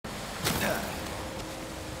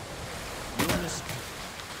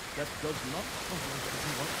That does not cover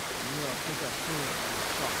what you are bigger fool than you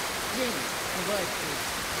thought. James, a word, please.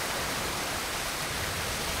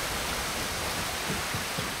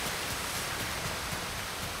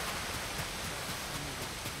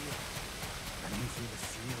 Can you feel the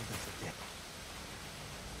field of the dead?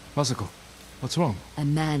 Masako, what's wrong? A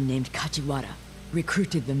man named Kajiwara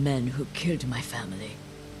recruited the men who killed my family.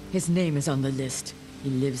 His name is on the list.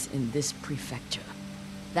 He lives in this prefecture.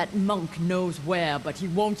 That monk knows where, but he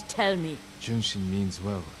won't tell me. Junshin means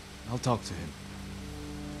well. I'll talk to him.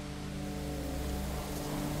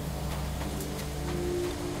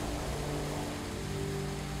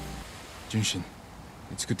 Junshin,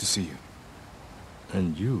 it's good to see you.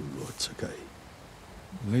 And you, Lord Sakai.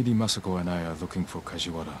 Lady Masako and I are looking for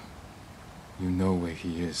Kajiwara. You know where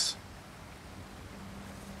he is.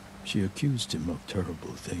 She accused him of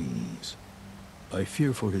terrible things. I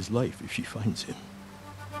fear for his life if she finds him.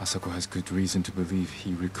 Masako has good reason to believe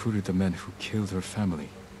he recruited the men who killed her family.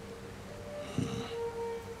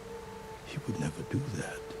 He would never do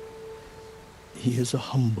that. He is a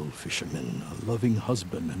humble fisherman, a loving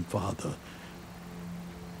husband and father.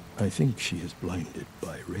 I think she is blinded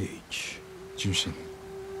by rage. Junshin,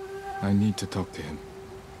 I need to talk to him.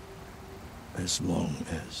 As long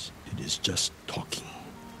as it is just talking.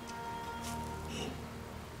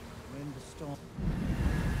 When the storm...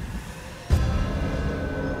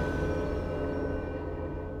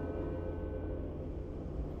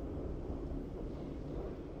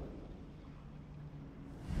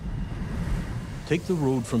 Take the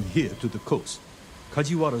road from here to the coast.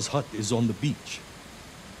 Kajiwara's hut is on the beach.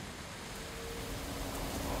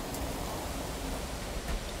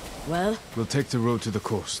 Well? We'll take the road to the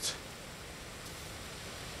coast.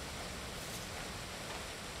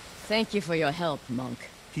 Thank you for your help, monk.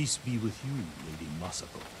 Peace be with you, Lady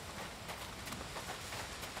Masako.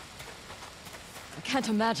 I can't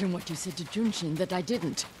imagine what you said to Junshin that I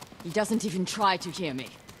didn't. He doesn't even try to hear me.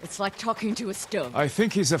 It's like talking to a stone. I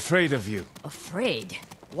think he's afraid of you. Afraid?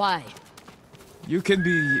 Why? You can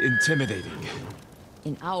be intimidating.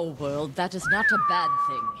 In our world, that is not a bad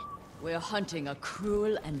thing. We're hunting a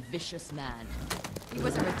cruel and vicious man. He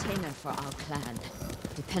was a retainer for our clan.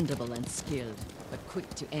 Dependable and skilled, but quick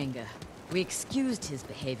to anger. We excused his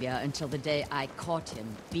behavior until the day I caught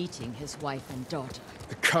him beating his wife and daughter.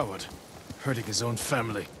 The coward. Hurting his own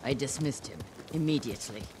family. I dismissed him.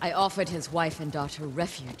 Immediately. I offered his wife and daughter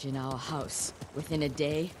refuge in our house. Within a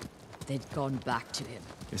day, they'd gone back to him.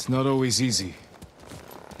 It's not always easy.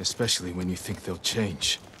 Especially when you think they'll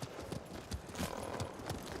change.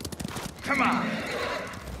 Come on!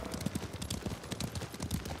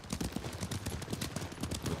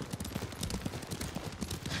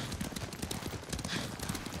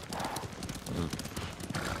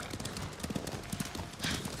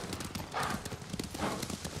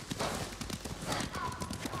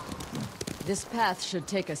 This path should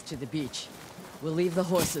take us to the beach. We'll leave the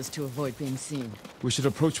horses to avoid being seen. We should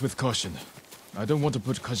approach with caution. I don't want to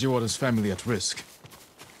put Kajiwara's family at risk.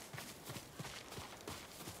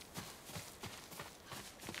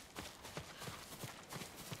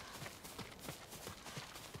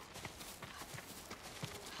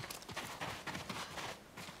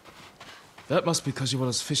 That must be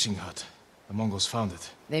Kajiwara's fishing hut. The Mongols found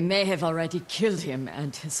it. They may have already killed him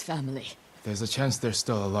and his family. There's a chance they're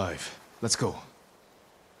still alive. Let's go.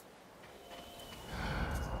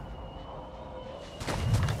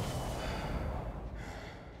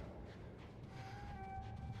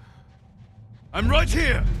 I'm right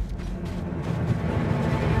here!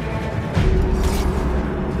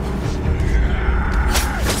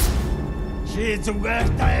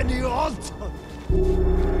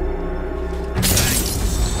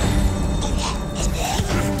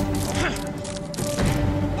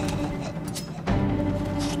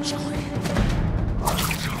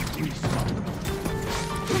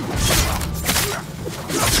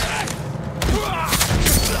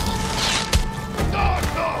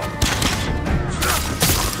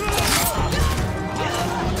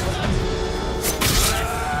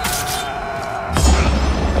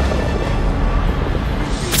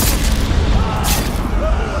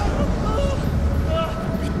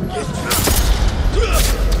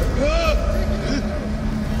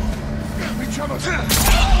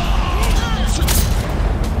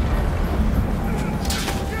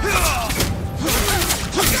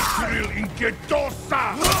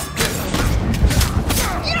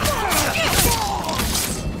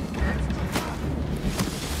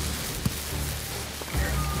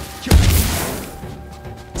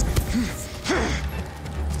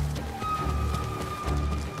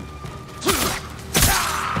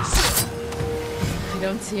 I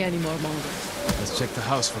don't see any more Mongols. Let's check the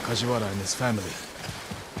house for Kajiwara and his family.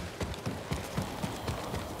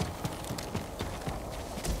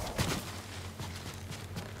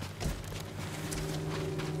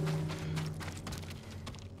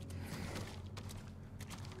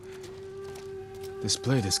 This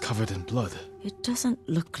blade is covered in blood. It doesn't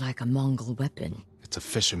look like a Mongol weapon. It's a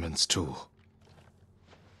fisherman's tool.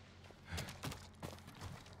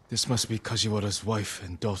 This must be Kajiwara's wife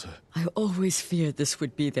and daughter. I always feared this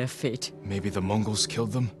would be their fate. Maybe the Mongols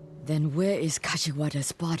killed them? Then where is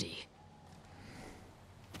Kajiwara's body?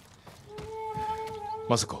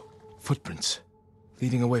 Masako, footprints.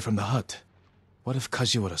 Leading away from the hut. What if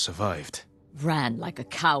Kajiwara survived? Ran like a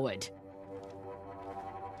coward.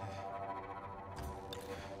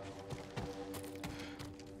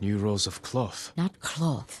 New rolls of cloth. Not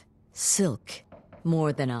cloth. Silk.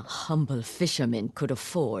 More than a humble fisherman could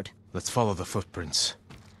afford. Let's follow the footprints.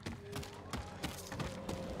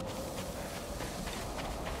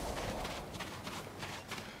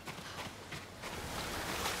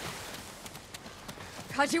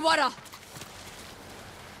 Kajiwara!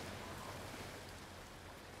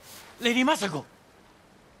 Lady Masako!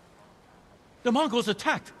 The Mongols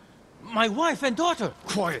attacked my wife and daughter!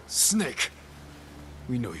 Quiet, snake!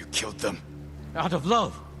 We know you killed them. Out of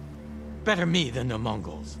love. Better me than the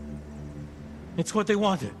Mongols. It's what they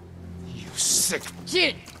wanted. You sick...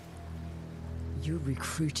 Jin! You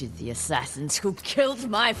recruited the assassins who killed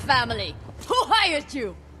my family! Who hired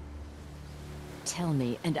you? Tell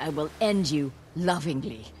me, and I will end you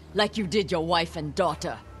lovingly, like you did your wife and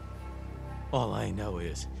daughter. All I know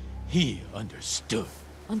is, he understood.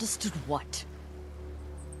 Understood what?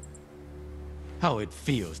 How it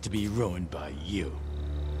feels to be ruined by you.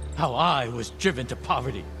 How I was driven to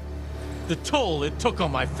poverty. The toll it took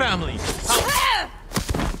on my family.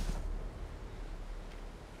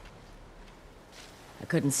 I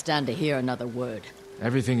couldn't stand to hear another word.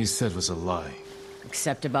 Everything he said was a lie.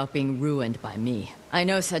 Except about being ruined by me. I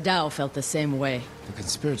know Sadao felt the same way. The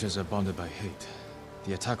conspirators are bonded by hate.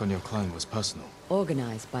 The attack on your clan was personal.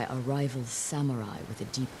 Organized by a rival samurai with a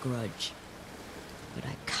deep grudge. But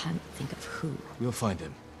I can't think of who. We'll find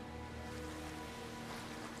him.